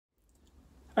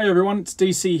Hey everyone, it's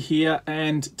DC here,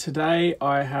 and today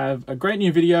I have a great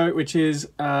new video which is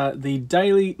the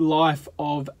daily life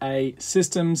of a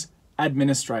systems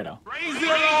administrator. Raise the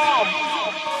alarm!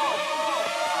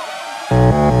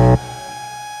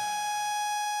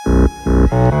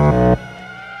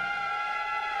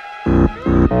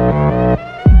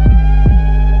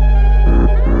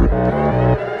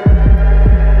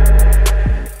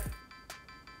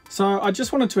 So I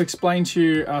just wanted to explain to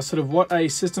you sort of what a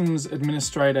systems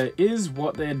administrator is,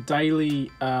 what their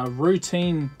daily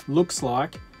routine looks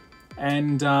like,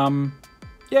 and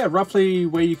yeah, roughly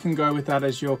where you can go with that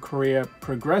as your career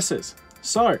progresses.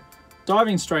 So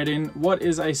diving straight in, what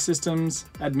is a systems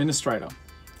administrator?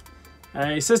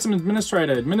 A system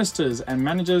administrator administers and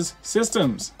manages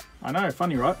systems. I know,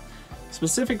 funny, right?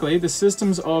 Specifically, the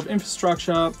systems of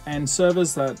infrastructure and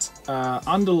servers that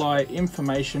underlie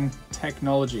information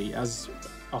technology as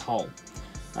a whole.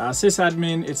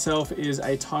 Sysadmin itself is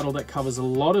a title that covers a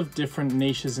lot of different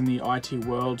niches in the IT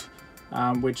world,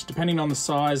 which, depending on the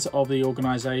size of the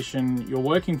organization you're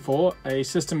working for, a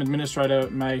system administrator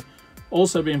may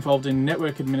also be involved in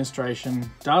network administration,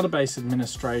 database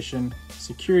administration,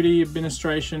 security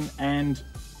administration, and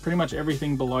pretty much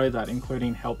everything below that,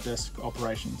 including help desk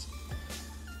operations.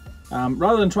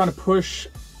 Rather than trying to push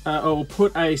or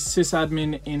put a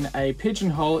sysadmin in a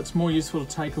pigeonhole, it's more useful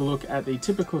to take a look at the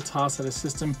typical tasks that a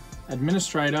system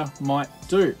administrator might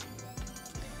do.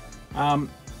 Now,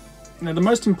 the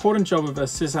most important job of a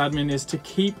sysadmin is to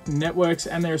keep networks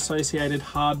and their associated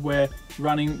hardware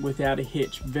running without a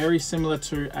hitch. Very similar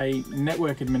to a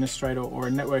network administrator or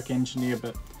a network engineer,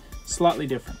 but slightly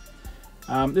different.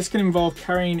 This can involve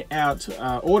carrying out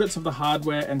audits of the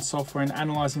hardware and software and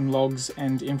analyzing logs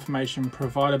and information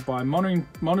provided by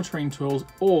monitoring tools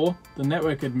or the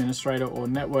network administrator or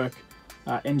network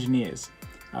engineers,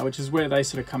 which is where they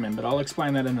sort of come in, but I'll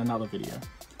explain that in another video.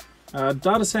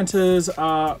 Data centers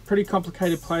are pretty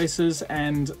complicated places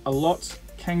and a lot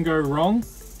can go wrong.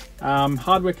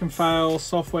 Hardware can fail,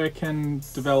 software can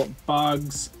develop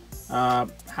bugs,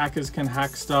 hackers can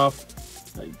hack stuff.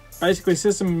 Basically,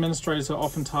 system administrators are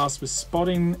often tasked with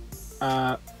spotting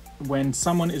when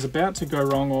someone is about to go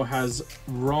wrong or has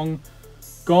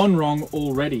gone wrong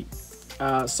already,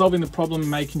 solving the problem,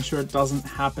 making sure it doesn't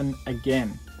happen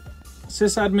again.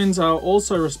 Sysadmins are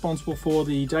also responsible for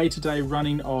the day-to-day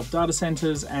running of data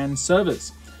centers and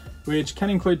servers, which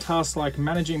can include tasks like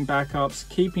managing backups,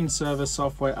 keeping server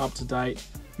software up to date,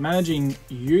 managing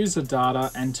user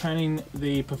data, and turning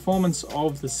the performance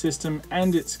of the system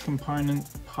and its component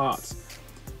parts.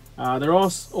 They're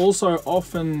also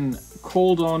often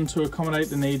called on to accommodate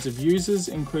the needs of users,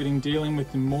 including dealing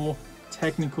with the more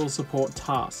technical support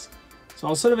tasks. So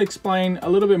I'll sort of explain a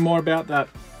little bit more about that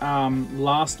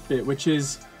last bit, which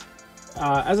is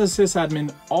as a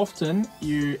sysadmin, often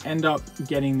you end up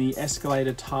getting the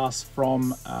escalated tasks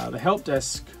from the help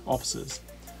desk officers.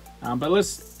 But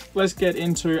let's get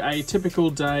into a typical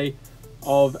day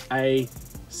of a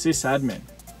sysadmin.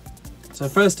 So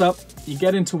first up, you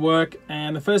get into work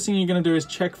and the first thing you're going to do is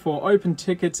check for open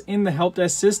tickets in the help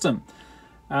desk system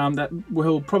that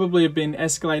will probably have been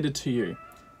escalated to you.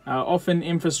 Often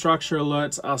infrastructure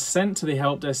alerts are sent to the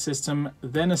help desk system,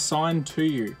 then assigned to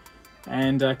you.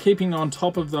 And keeping on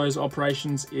top of those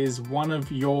operations is one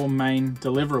of your main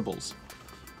deliverables.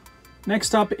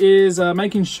 Next up is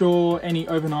making sure any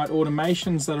overnight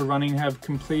automations that are running have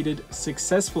completed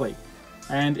successfully.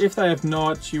 And if they have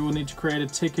not, you will need to create a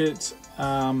ticket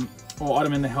or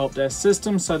item in the help desk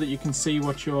system so that you can see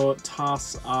what your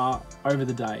tasks are over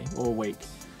the day or week.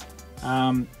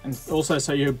 And also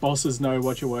so your bosses know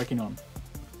what you're working on.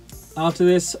 After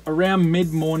this, around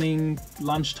mid-morning,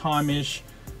 lunchtime-ish,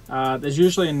 there's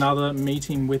usually another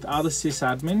meeting with other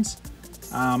sysadmins,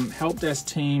 help desk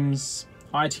teams,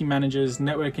 IT managers,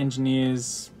 network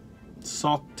engineers,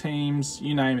 SOC teams,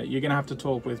 you name it. You're going to have to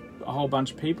talk with a whole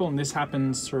bunch of people, and this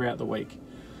happens throughout the week.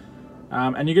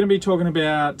 And you're going to be talking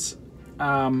about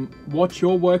what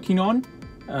you're working on,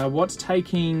 what's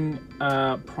taking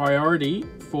priority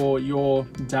for your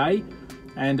day,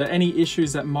 and any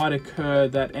issues that might occur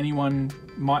that anyone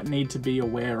might need to be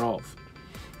aware of.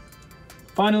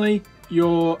 Finally,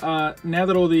 now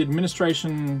that all the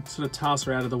administration sort of tasks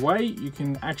are out of the way, you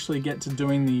can actually get to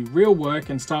doing the real work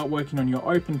and start working on your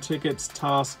open tickets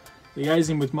tasks,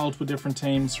 liaising with multiple different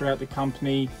teams throughout the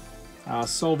company,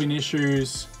 solving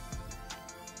issues,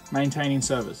 maintaining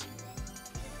servers.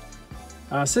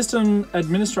 System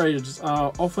administrators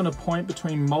are often a point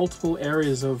between multiple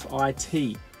areas of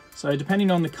IT. So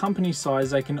depending on the company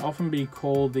size, they can often be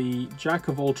called the jack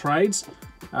of all trades,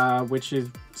 which is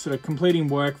sort of completing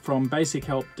work from basic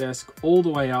help desk all the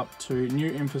way up to new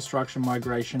infrastructure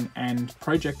migration and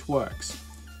project works.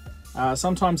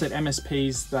 Sometimes at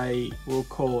MSPs they will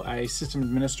call a system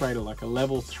administrator like a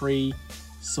level 3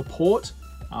 support.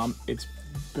 It's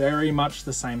very much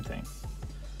the same thing.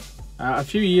 A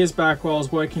few years back, while I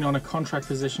was working on a contract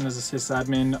position as a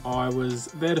sysadmin, I was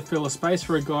there to fill a space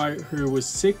for a guy who was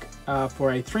sick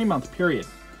for a 3-month period.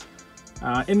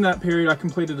 In that period, I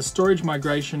completed a storage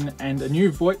migration and a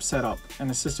new VoIP setup and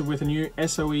assisted with a new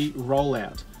SOE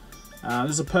rollout.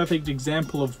 This is a perfect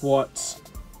example of what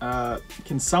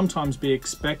can sometimes be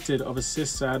expected of a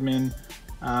sysadmin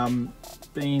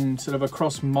being sort of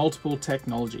across multiple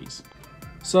technologies.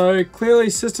 So clearly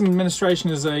system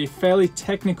administration is a fairly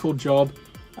technical job,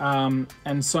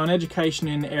 and so an education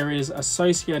in areas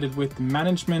associated with the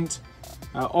management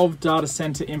of data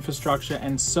center infrastructure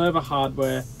and server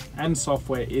hardware and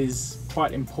software is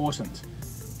quite important.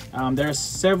 There are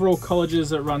several colleges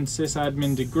that run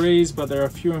sysadmin degrees, but there are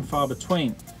few and far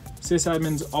between.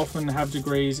 Sysadmins often have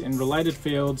degrees in related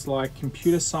fields like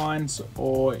computer science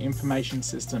or information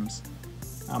systems.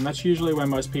 That's usually where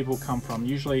most people come from,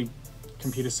 usually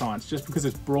computer science, just because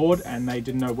it's broad and they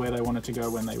didn't know where they wanted to go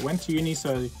when they went to uni,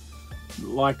 so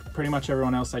like pretty much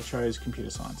everyone else, they chose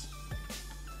computer science.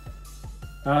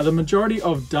 The majority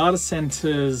of data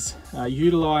centers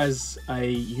utilize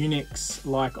a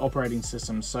Unix-like operating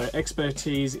system, so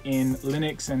expertise in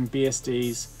Linux and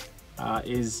BSDs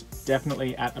is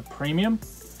definitely at a premium.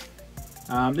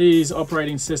 These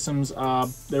operating systems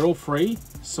they're all free,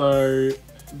 so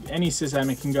any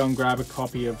sysadmin can go and grab a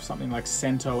copy of something like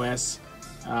CentOS,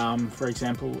 for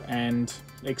example, and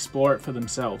explore it for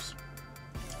themselves.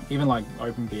 Even like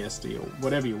OpenBSD or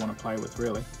whatever you want to play with,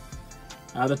 really.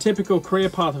 The typical career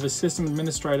path of a system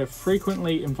administrator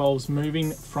frequently involves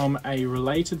moving from a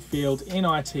related field in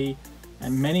IT,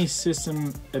 and many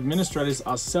system administrators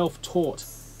are self-taught,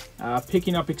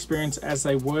 picking up experience as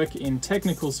they work in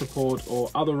technical support or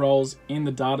other roles in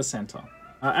the data center.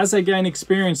 As they gain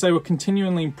experience, they will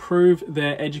continually improve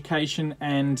their education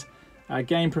and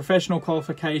gain professional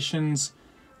qualifications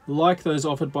like those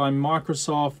offered by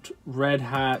Microsoft, Red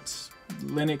Hat,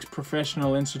 Linux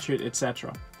Professional Institute,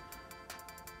 etc.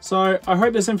 So I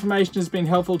hope this information has been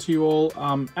helpful to you all.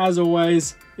 As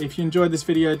always, if you enjoyed this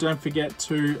video, don't forget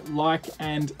to like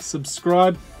and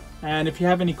subscribe. And if you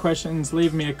have any questions,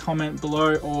 leave me a comment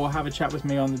below or have a chat with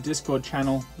me on the Discord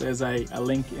channel. There's a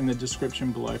link in the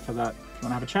description below for that if you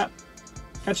want to have a chat.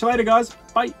 Catch you later, guys.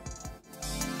 Bye.